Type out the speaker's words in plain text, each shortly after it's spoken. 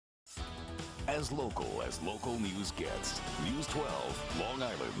as local news gets. News 12, Long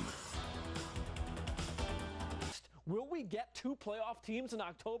Island. Will we get 2 playoff teams in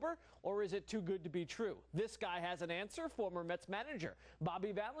October, or is it too good to be true? This guy has an answer. Former Mets manager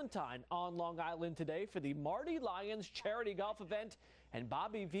Bobby Valentine on Long Island today for the Marty Lyons charity golf event, and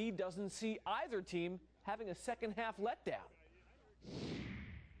Bobby V doesn't see either team having a second half letdown.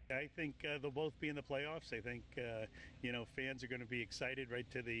 I think they'll both be in the playoffs. I think, fans are going to be excited right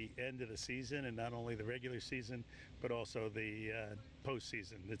to the end of the season, and not only the regular season, but also the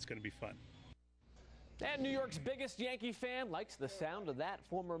postseason. It's going to be fun. And New York's biggest Yankee fan likes the sound of that.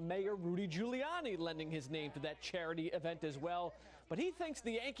 Former Mayor Rudy Giuliani lending his name to that charity event as well. But he thinks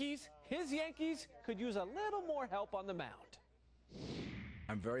the Yankees, his Yankees, could use a little more help on the mound.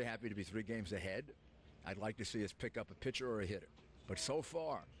 I'm very happy to be 3 games ahead. I'd like to see us pick up a pitcher or a hitter. But so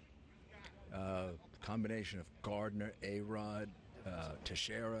far, combination of Gardner, A-Rod,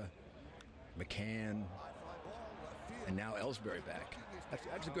 Teixeira, McCann, and now Ellsbury back.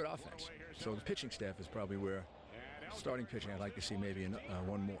 That's a good offense. So the pitching staff is probably where, starting pitching, I'd like to see maybe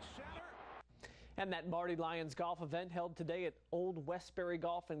one more. And that Marty Lyons golf event held today at Old Westbury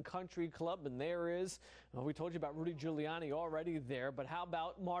Golf and Country Club. And there is, well, we told you about Rudy Giuliani already there, but how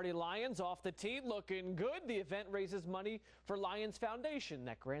about Marty Lyons off the tee looking good? The event raises money for Lyons Foundation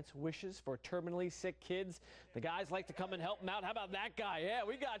that grants wishes for terminally sick kids. The guys like to come and help them out. How about that guy? Yeah,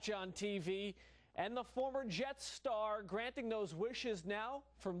 we got you on TV. And the former Jets star granting those wishes now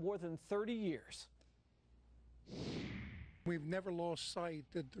for more than 30 years. We've never lost sight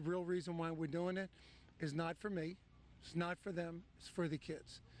that the real reason why we're doing it is not for me, it's not for them, it's for the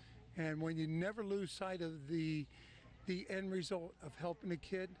kids. And when you never lose sight of the end result of helping a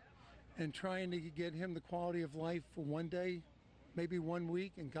kid and trying to get him the quality of life for one day, maybe 1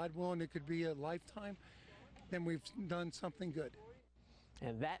 week, and God willing it could be a lifetime, then we've done something good.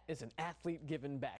 And that is an athlete giving back.